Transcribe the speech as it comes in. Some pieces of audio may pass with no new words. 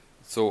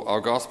So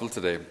our gospel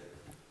today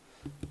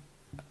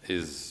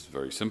is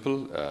very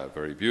simple,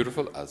 very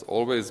beautiful, as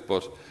always,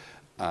 but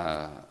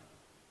I'm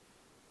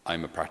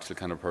a practical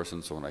kind of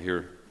person, so when I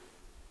hear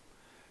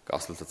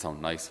gospels that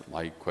sound nice,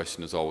 my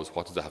question is always,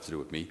 what does that have to do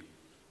with me?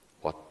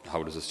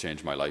 How does this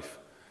change my life?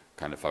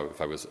 Kind of, if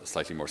I was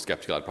slightly more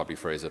skeptical, I'd probably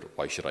phrase it,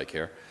 why should I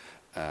care?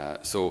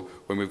 So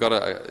when we've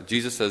got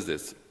Jesus says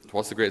this,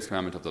 what's the greatest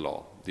commandment of the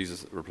law?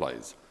 Jesus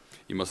replies,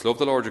 you must love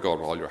the Lord your God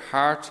with all your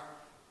heart,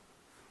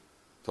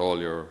 with all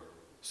your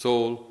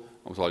soul,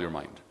 and with all your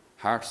mind.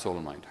 Heart, soul,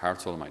 and mind.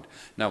 Heart, soul, and mind.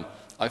 Now,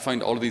 I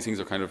find all of these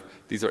things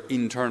these are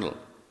internal.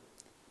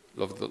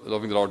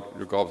 Loving the Lord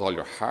your God with all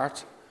your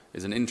heart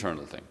is an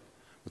internal thing.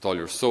 With all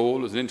your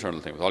soul is an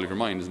internal thing. With all of your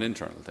mind is an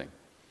internal thing.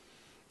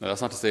 Now,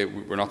 that's not to say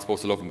we're not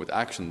supposed to love him with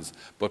actions,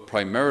 but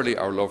primarily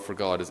our love for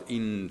God is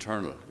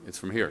internal. It's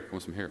from here. It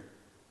comes from here.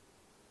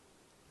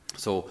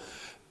 So,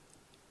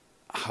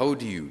 how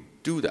do you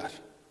do that?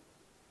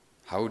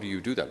 How do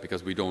you do that?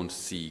 Because we don't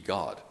see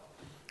God.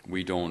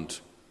 We don't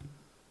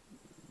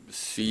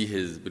see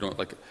it's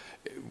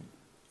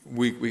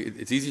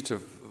easy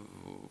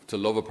to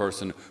love a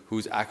person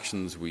whose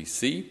actions we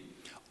see,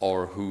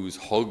 or whose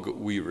hug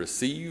we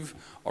receive,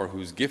 or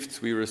whose gifts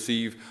we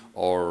receive,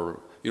 or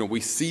we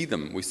see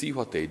them, we see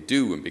what they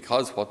do, and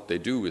because what they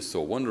do is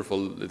so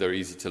wonderful, they're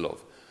easy to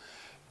love.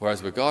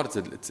 Whereas with God,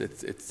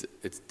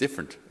 it's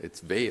different.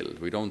 It's veiled.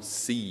 We don't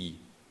see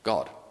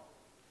God.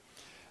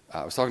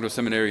 I was talking to a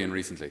seminarian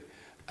recently,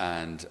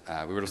 and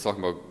we were just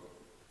talking about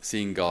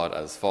seeing God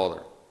as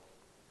Father.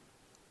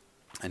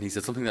 And he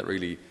said something that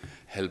really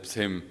helps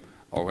him,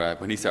 or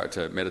when he started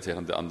to meditate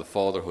on the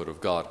fatherhood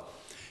of God,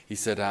 he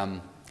said,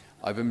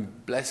 I've been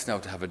blessed now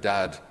to have a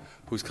dad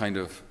who's kind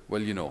of,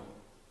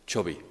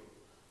 chubby,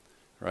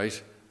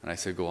 right? And I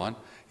said, go on.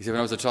 He said, when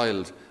I was a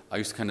child, I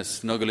used to kind of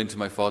snuggle into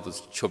my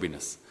father's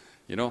chubbiness,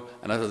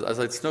 and as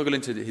I'd snuggle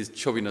into his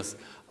chubbiness,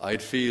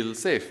 I'd feel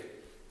safe.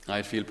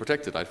 I'd feel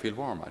protected. I'd feel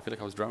warm. I'd feel like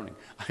I was drowning.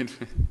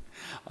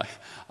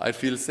 I'd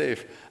feel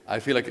safe. I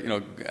feel like,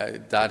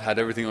 Dad had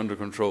everything under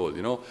control,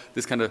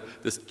 This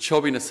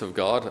chubbiness of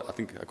God. I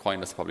think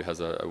Aquinas probably has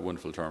a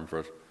wonderful term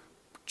for it.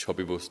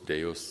 Chubbibus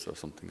Deus or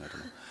something, I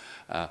don't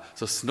know.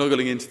 So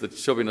snuggling into the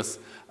chubbiness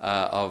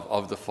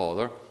of the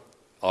Father,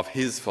 of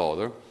his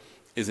Father,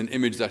 is an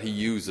image that he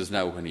uses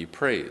now when he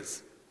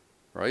prays,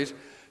 right?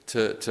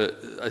 To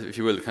if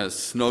you will, kind of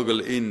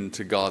snuggle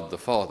into God the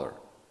Father.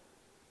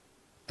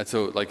 And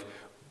so,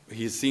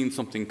 he's seen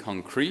something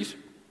concrete,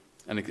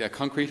 and a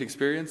concrete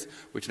experience,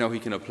 which now he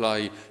can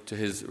apply to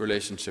his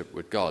relationship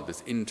with God, this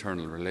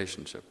internal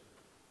relationship.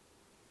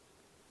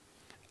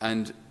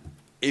 And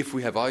if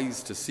we have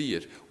eyes to see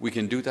it, we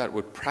can do that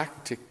with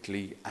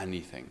practically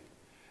anything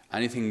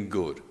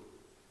good.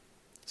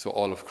 So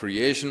all of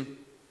creation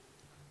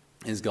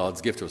is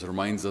God's gift to us. It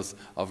reminds us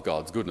of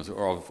God's goodness,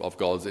 or of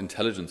God's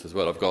intelligence as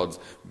well, of God's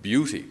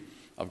beauty,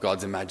 of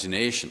God's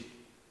imagination.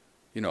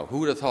 Who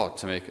would have thought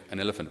to make an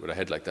elephant with a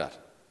head like that?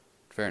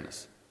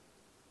 Fairness.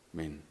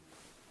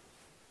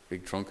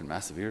 Big trunk and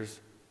massive ears.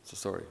 It's a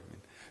story.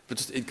 But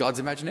just God's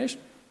imagination.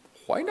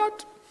 Why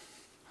not?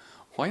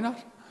 Why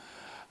not?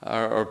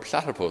 Or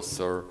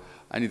platypus, or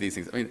any of these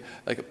things.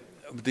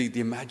 The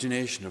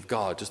imagination of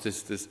God, just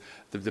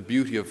the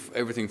beauty of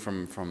everything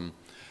from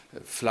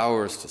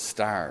flowers to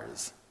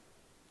stars.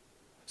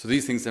 So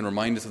these things then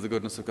remind us of the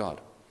goodness of God.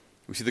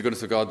 We see the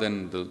goodness of God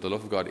then, the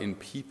love of God in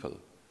people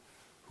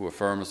who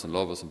affirm us and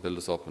love us and build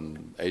us up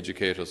and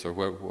educate us, or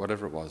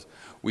whatever it was.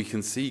 We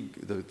can see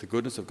the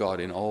goodness of God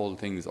in all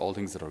things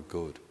that are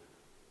good.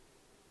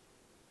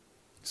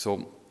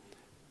 So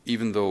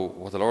even though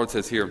what the Lord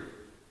says here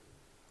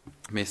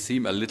may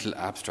seem a little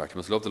abstract, you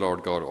must love the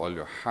Lord God with all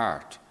your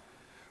heart,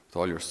 with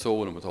all your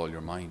soul, and with all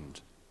your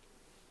mind.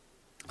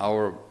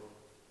 Our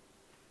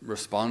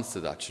response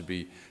to that should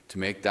be to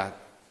make that,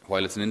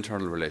 while it's an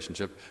internal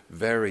relationship,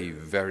 very,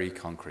 very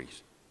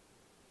concrete.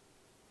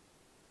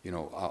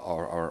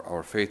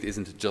 Our faith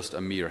isn't just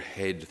a mere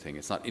head thing.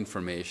 It's not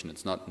information.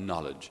 It's not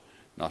knowledge.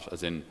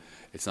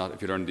 It's not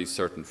if you learn these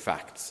certain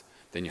facts,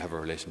 then you have a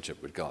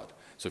relationship with God.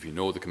 So if you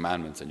know the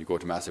commandments and you go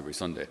to Mass every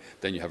Sunday,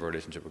 then you have a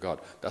relationship with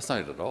God. That's not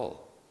it at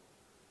all.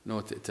 No,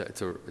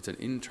 it's an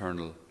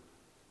internal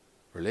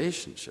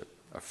relationship,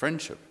 a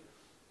friendship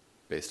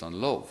based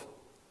on love.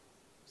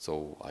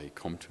 So I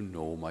come to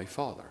know my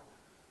Father.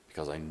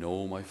 Because I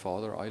know my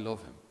Father, I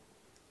love him.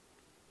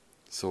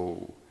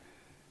 So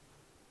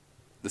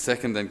the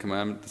second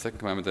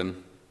commandment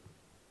then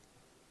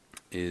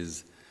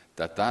is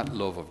that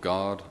love of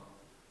God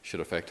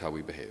should affect how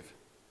we behave.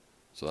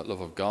 So that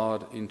love of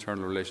God,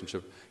 internal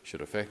relationship,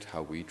 should affect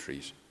how we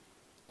treat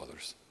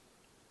others.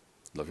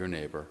 Love your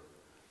neighbour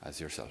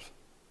as yourself.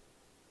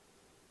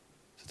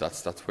 So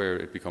that's where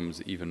it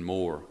becomes even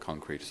more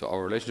concrete. So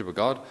our relationship with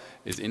God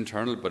is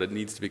internal, but it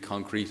needs to be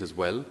concrete as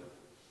well.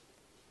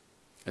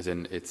 As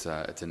in, it's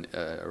a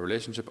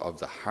relationship of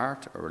the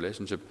heart, a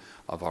relationship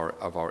of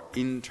our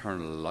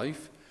internal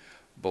life,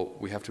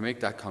 but we have to make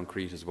that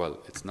concrete as well.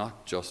 It's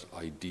not just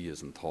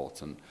ideas and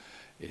thoughts, and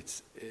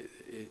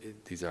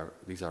these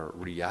are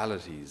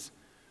realities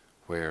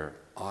where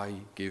I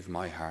give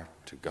my heart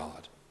to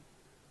God.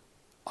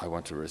 I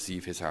want to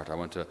receive his heart. I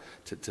want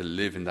to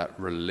live in that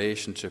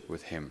relationship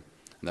with him.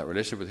 And that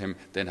relationship with him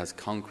then has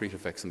concrete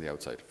effects on the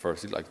outside.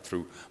 Firstly, like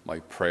through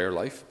my prayer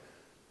life,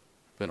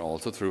 then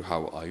also through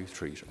how I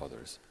treat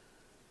others.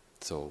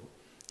 So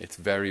it's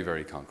very,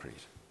 very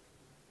concrete.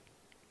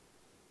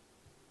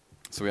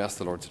 So we ask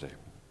the Lord today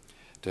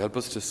to help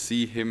us to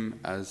see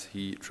him as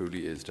he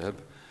truly is, to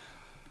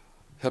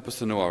help us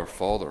to know our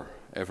Father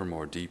ever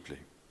more deeply.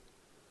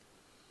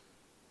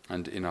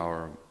 And in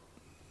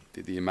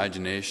the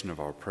imagination of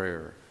our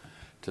prayer,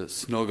 to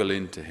snuggle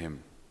into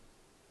him.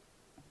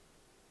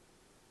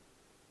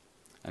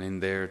 And in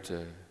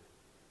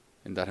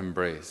that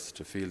embrace,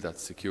 to feel that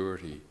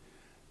security,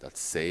 that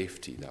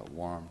safety, that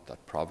warmth,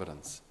 that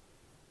providence.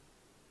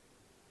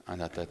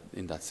 And that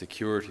in that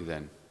security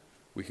then,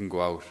 we can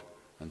go out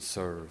and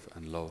serve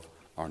and love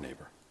our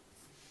neighbour.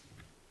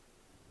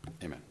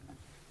 Amen.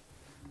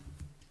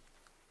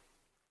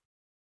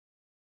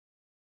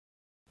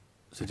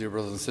 So dear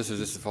brothers and sisters,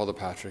 this is Father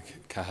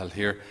Patrick Cahill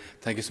here.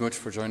 Thank you so much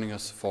for joining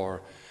us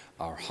for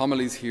our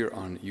homilies here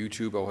on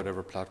YouTube or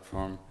whatever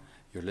platform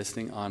you're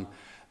listening on.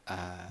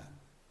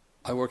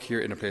 I work here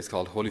in a place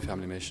called Holy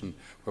Family Mission,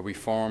 where we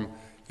form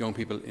young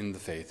people in the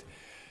faith.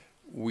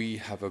 We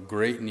have a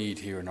great need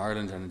here in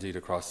Ireland and indeed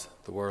across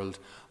the world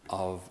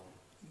of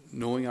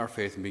knowing our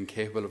faith and being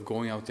capable of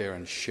going out there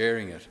and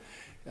sharing it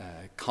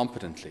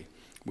competently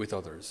with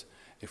others.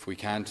 If we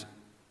can't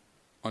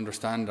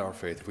understand our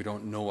faith, if we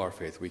don't know our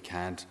faith, we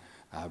can't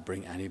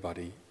bring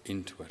anybody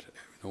into it.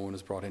 No one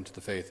is brought into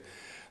the faith.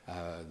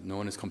 No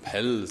one is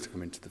compelled to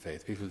come into the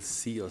faith. People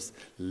see us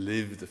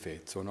live the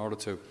faith. So in order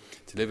to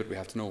live it, we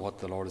have to know what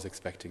the Lord is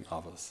expecting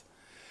of us.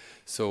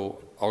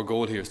 So our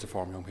goal here is to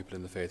form young people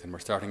in the faith, and we're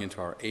starting into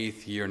our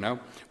 8th year now,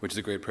 which is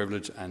a great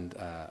privilege and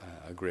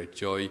a great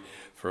joy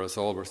for us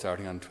all. We're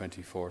starting on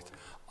 24th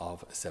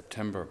of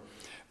September.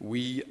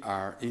 We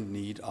are in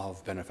need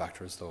of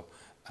benefactors, though.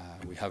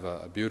 We have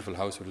a beautiful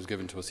house which was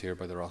given to us here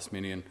by the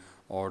Rosminian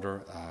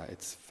order.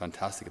 It's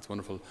fantastic, it's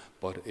wonderful,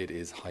 but it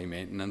is high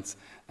maintenance,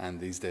 and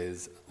these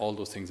days all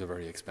those things are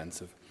very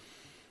expensive.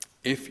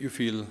 If you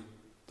feel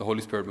the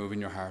Holy Spirit move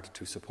in your heart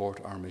to support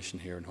our mission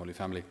here in Holy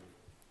Family,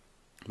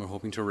 we're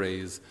hoping to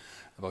raise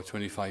about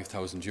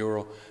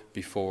 €25,000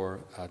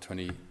 before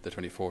the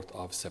 24th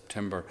of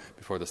September,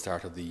 before the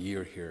start of the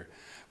year here.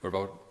 We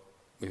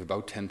have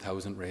about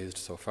 10,000 raised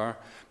so far,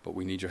 but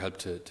we need your help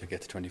to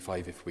get to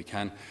 25 if we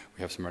can.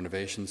 We have some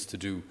renovations to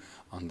do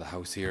on the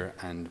house here,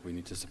 and we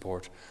need to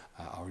support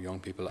our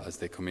young people as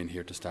they come in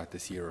here to start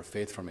this year of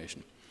faith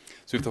formation.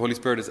 So if the Holy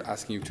Spirit is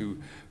asking you to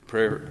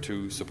pray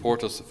to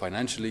support us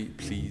financially,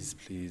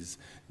 please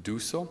do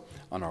so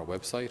on our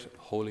website,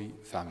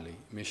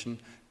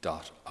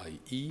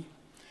 holyfamilymission.ie.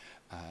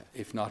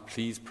 If not,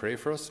 please pray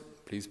for us.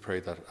 Please pray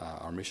that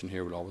our mission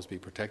here will always be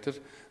protected,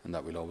 and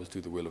that we'll always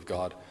do the will of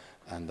God,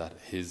 and that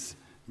his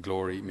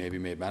glory may be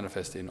made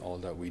manifest in all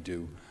that we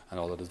do and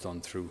all that is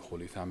done through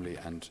Holy Family,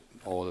 and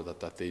all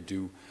that they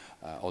do,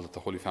 all that the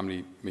Holy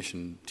Family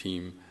Mission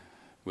team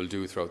will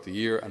do throughout the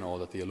year, and all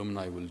that the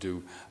alumni will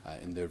do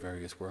in their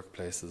various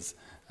workplaces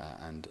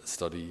and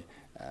study,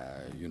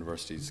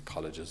 universities,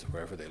 colleges,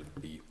 wherever they'll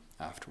be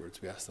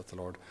afterwards. We ask that the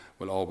Lord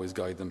will always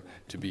guide them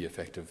to be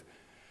effective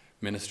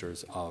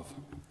ministers of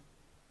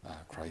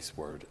Christ's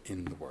word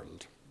in the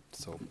world.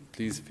 So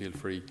please feel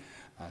free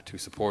to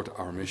support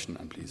our mission,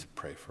 and please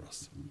pray for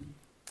us.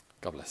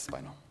 God bless.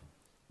 Bye now.